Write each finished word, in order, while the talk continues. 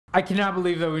I cannot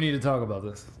believe that we need to talk about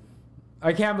this.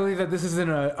 I can't believe that this isn't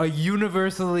a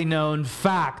universally known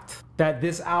fact that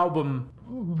this album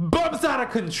bumps out of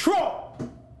control.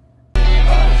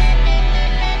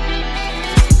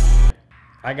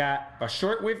 I got a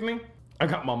shirt with me. I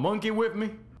got my monkey with me.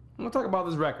 I'm gonna talk about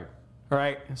this record. All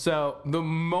right. So the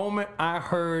moment I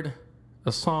heard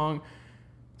the song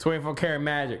 24 Karat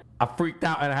Magic, I freaked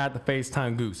out and I had to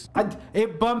FaceTime Goose.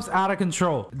 It bumps out of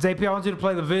control. JP, I want you to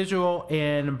play the visual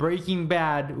in Breaking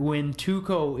Bad when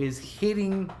Tuco is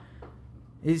hitting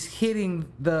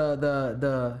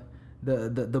the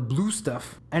blue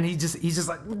stuff, and he's just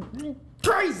like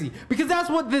crazy, because that's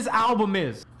what this album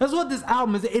is. That's what this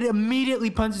album is. It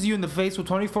immediately punches you in the face with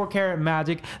 24 Karat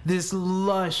Magic, this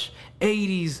lush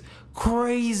 80s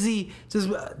crazy,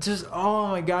 just oh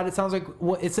my god, it sounds like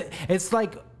what it's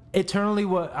like eternally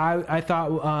what I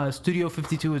thought Studio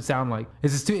 52 would sound like.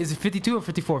 Is it 52 or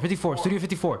 54? 54. Studio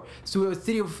 54.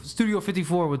 Studio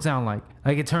 54 would sound like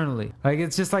eternally. Like,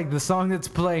 it's just like the song that's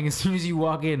playing as soon as you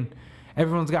walk in.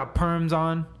 Everyone's got perms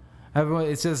on.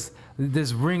 It's just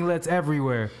there's ringlets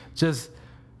everywhere. Just,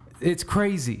 it's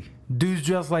crazy. Dudes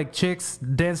dressed like chicks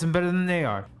dancing better than they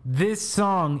are. This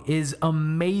song is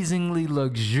amazingly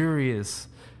luxurious.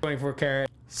 24 Karat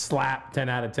slap, 10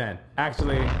 out of 10.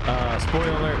 Actually, spoiler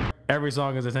alert, every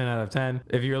song is a 10 out of 10.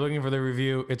 If you're looking for the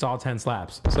review, it's all 10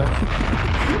 slaps. So it's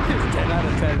 10 out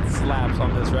of 10 slaps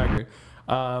on this record.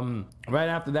 Right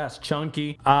after that's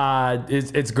Chunky.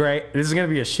 It's great. This is gonna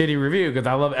be a shitty review because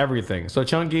I love everything. So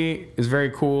Chunky is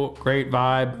very cool, great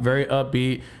vibe, very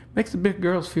upbeat, makes the big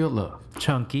girls feel love.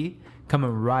 Chunky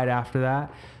coming right after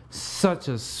that. Such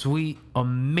a sweet,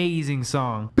 amazing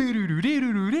song.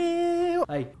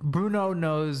 Like, Bruno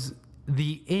knows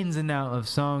the ins and outs of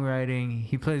songwriting.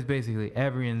 He plays basically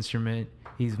every instrument.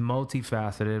 He's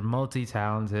multifaceted,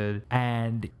 multi-talented,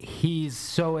 and he's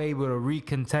so able to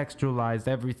recontextualize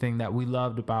everything that we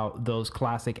loved about those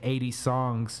classic 80s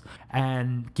songs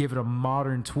and give it a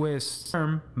modern twist.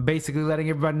 Basically letting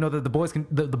everybody know that the boy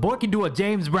can do a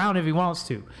James Brown if he wants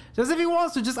to. Just if he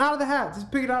wants to, just out of the hat.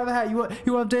 Just pick it out of the hat.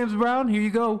 You want James Brown? Here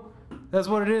you go. That's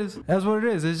what it is. That's what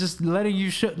it is. It's just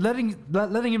letting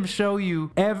him show you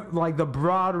like the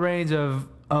broad range of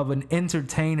an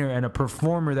entertainer and a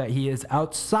performer that he is,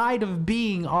 outside of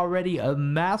being already a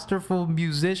masterful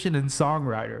musician and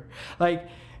songwriter. Like,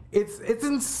 it's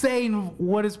insane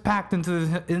what is packed into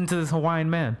this Hawaiian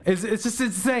man. It's just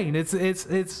insane.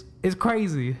 It's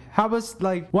crazy. How much,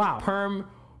 like, wow. Perm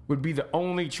would be the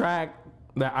only track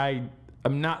that I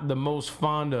am not the most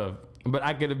fond of, but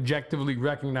I could objectively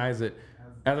recognize it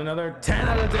as another 10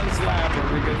 out of 10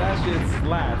 slapper, because that shit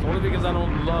slaps. Only because I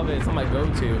don't love it. It's not my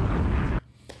go-to.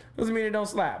 Doesn't mean it don't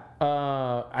slap.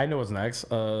 I know what's next.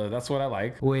 That's what I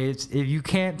like. Which, if you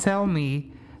can't tell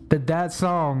me that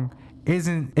song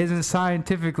isn't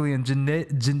scientifically and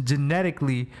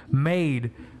genetically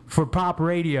made for pop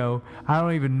radio, I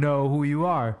don't even know who you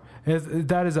are.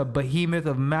 That is a behemoth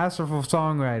of masterful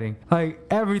songwriting. Like,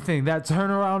 everything. That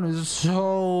turnaround is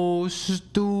so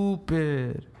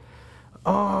stupid.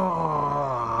 Oh.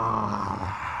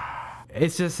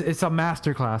 It's a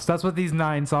masterclass. That's what these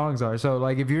 9 songs are. So,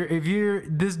 like, if you're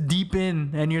this deep in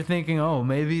and you're thinking, oh,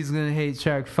 maybe he's gonna hate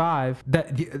track 5,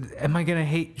 am I gonna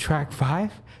hate track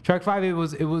 5? Track 5, it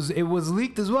was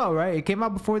leaked as well, right? It came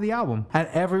out before the album. And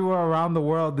everywhere around the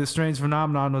world, this strange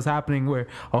phenomenon was happening where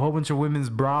a whole bunch of women's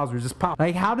bras were just popped.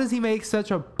 Like, how does he make such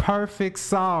a perfect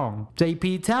song?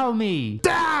 JP, tell me.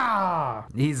 Ah!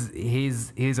 He's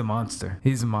a monster.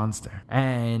 He's a monster.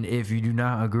 And if you do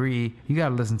not agree, you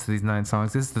gotta listen to these 9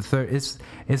 songs. This is the third. It's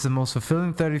the most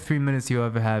fulfilling 33 minutes you'll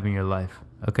ever have in your life.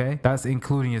 Okay, that's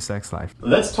including your sex life.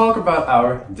 Let's talk about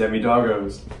our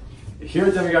demi-doggos. Here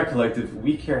at Demigod Collective,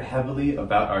 we care heavily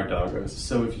about our doggos.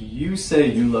 So if you say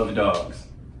you love dogs,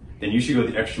 then you should go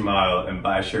the extra mile and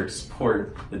buy a shirt to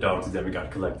support the dogs of Demigod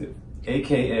Collective,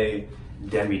 aka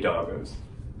Demi-Doggos.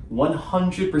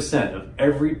 100% of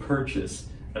every purchase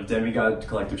of Demigod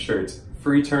Collective shirts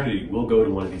for eternity will go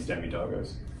to one of these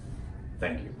Demi-Doggos.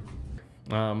 Thank you.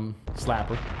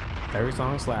 Slapper. Every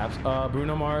song slaps.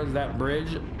 Bruno Mars, that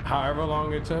bridge, however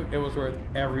long it took, it was worth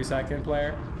every second,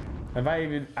 player.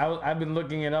 I've been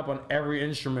looking it up on every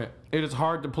instrument. It is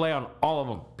hard to play on all of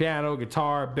them. Piano,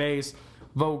 guitar, bass,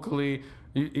 vocally.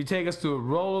 You take us to a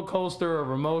roller coaster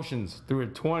of emotions through a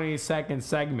 20-second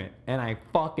segment, and I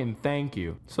fucking thank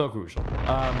you. So crucial.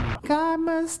 God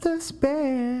must have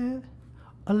spent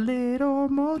a little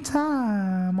more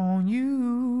time on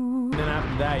you. And then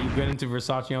after that, you get into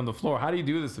Versace on the Floor. How do you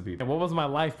do this to people? And what was my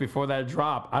life before that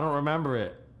drop? I don't remember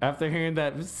it. After hearing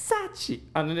that Versace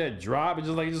under that drop, it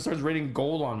just starts raining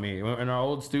gold on me in our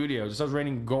old studio. It just starts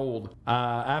raining gold.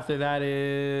 After that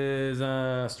is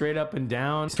Straight Up and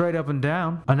Down. Straight Up and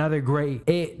Down, another great.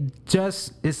 It's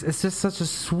just such a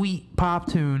sweet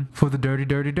pop tune for the dirty,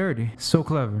 dirty, dirty. So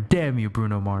clever. Damn you,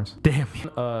 Bruno Mars. Damn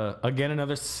you. Again,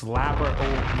 another slapper.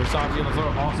 Oh, Versace on the floor,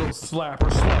 also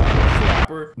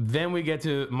slapper. Then we get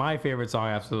to my favorite song,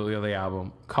 absolutely, of the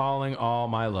album, Calling All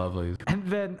My Lovelies. And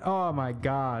then, oh my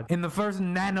God, in the first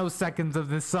nanoseconds of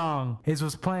this song, it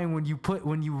was playing when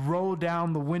you roll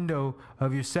down the window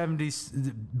of your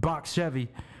 70s box Chevy.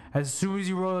 As soon as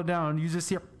you roll it down, you just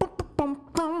hear.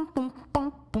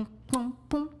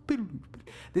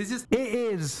 It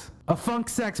is a funk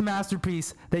sex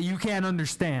masterpiece that you can't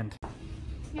understand.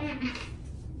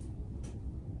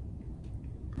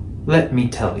 Let me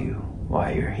tell you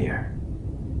why you're here.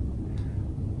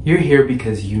 You're here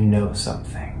because you know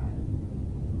something.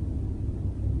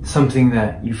 Something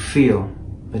that you feel,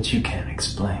 but you can't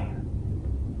explain.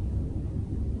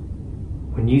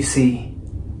 When you see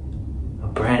a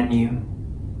brand new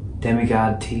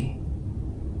Demigod tee,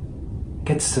 it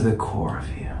gets to the core of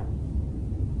you.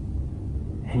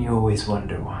 And you always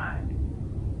wonder why.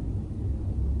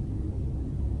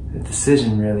 The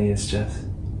decision really is just,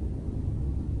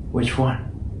 which one?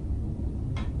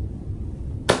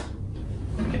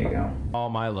 There you go. All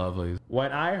My Lovelies.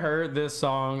 When I heard this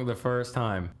song the first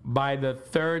time, by the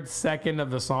third second of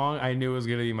the song, I knew it was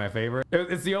gonna be my favorite.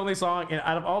 It's the only song, and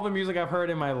out of all the music I've heard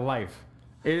in my life,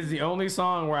 it is the only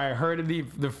song where I heard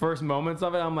the first moments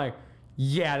of it, I'm like,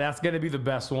 yeah, that's gonna be the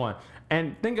best one.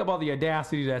 And think about the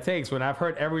audacity that takes when I've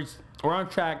heard we're on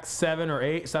track 7 or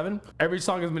 8, 7. Every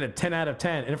song has been a 10 out of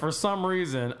 10. And for some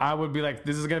reason, I would be like,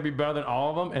 this is gonna be better than all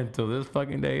of them until this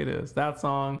fucking day it is. That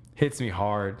song hits me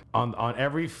hard on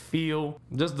every feel,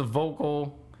 just the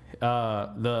vocal,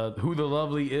 who the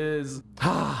lovely is.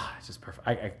 It's just perfect.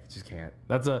 I just can't.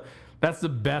 That's the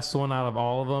best one out of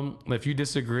all of them. If you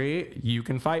disagree, you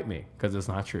can fight me, because it's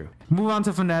not true. Move on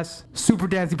to Finesse. Super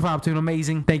dancey pop tune,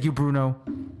 amazing. Thank you, Bruno.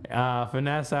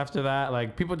 Finesse after that,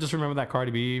 like, people just remember that Cardi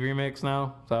B remix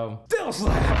now, so still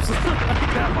slaps.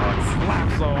 That song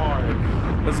slaps so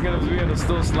hard. It's gonna be in the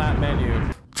still slap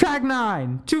menu. Track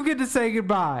 9, Too Good to Say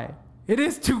Goodbye. It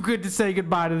is too good to say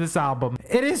goodbye to this album.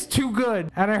 It is too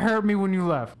good, and it hurt me when you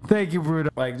left. Thank you, Bruno.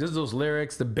 Like, just those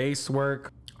lyrics, the bass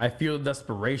work. I feel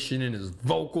desperation in his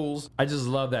vocals. I just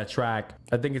love that track.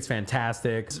 I think it's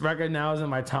fantastic. This record now is in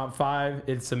my top 5.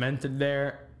 It's cemented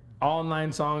there. All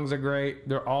 9 songs are great.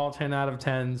 They're all 10 out of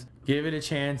 10s. Give it a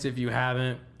chance if you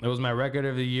haven't. It was my record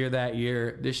of the year that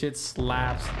year. This shit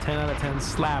slaps. 10 out of 10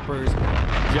 slappers.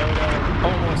 Joda,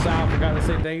 almost out. Forgot to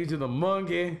say thank you to the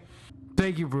monkey.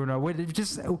 Thank you, Bruno.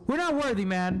 We're not worthy,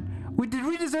 man. Did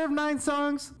we deserve 9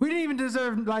 songs? We didn't even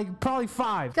deserve, like, probably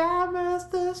 5. God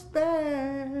must have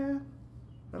spare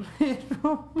a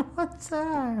little more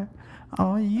time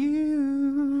on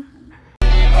you.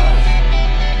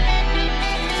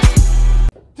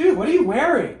 Dude, what are you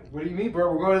wearing? What do you mean,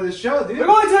 bro? We're going to the show, dude. We're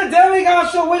going to the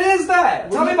Demigod show. What is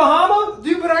that? Tommy Bahama?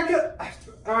 Dude, but I could...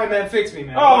 Alright, man, fix me,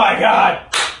 man. Oh my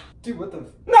god. Dude, what the...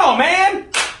 No, man.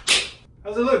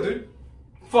 How's it look, dude?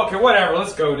 Fuck it, whatever.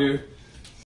 Let's go, dude.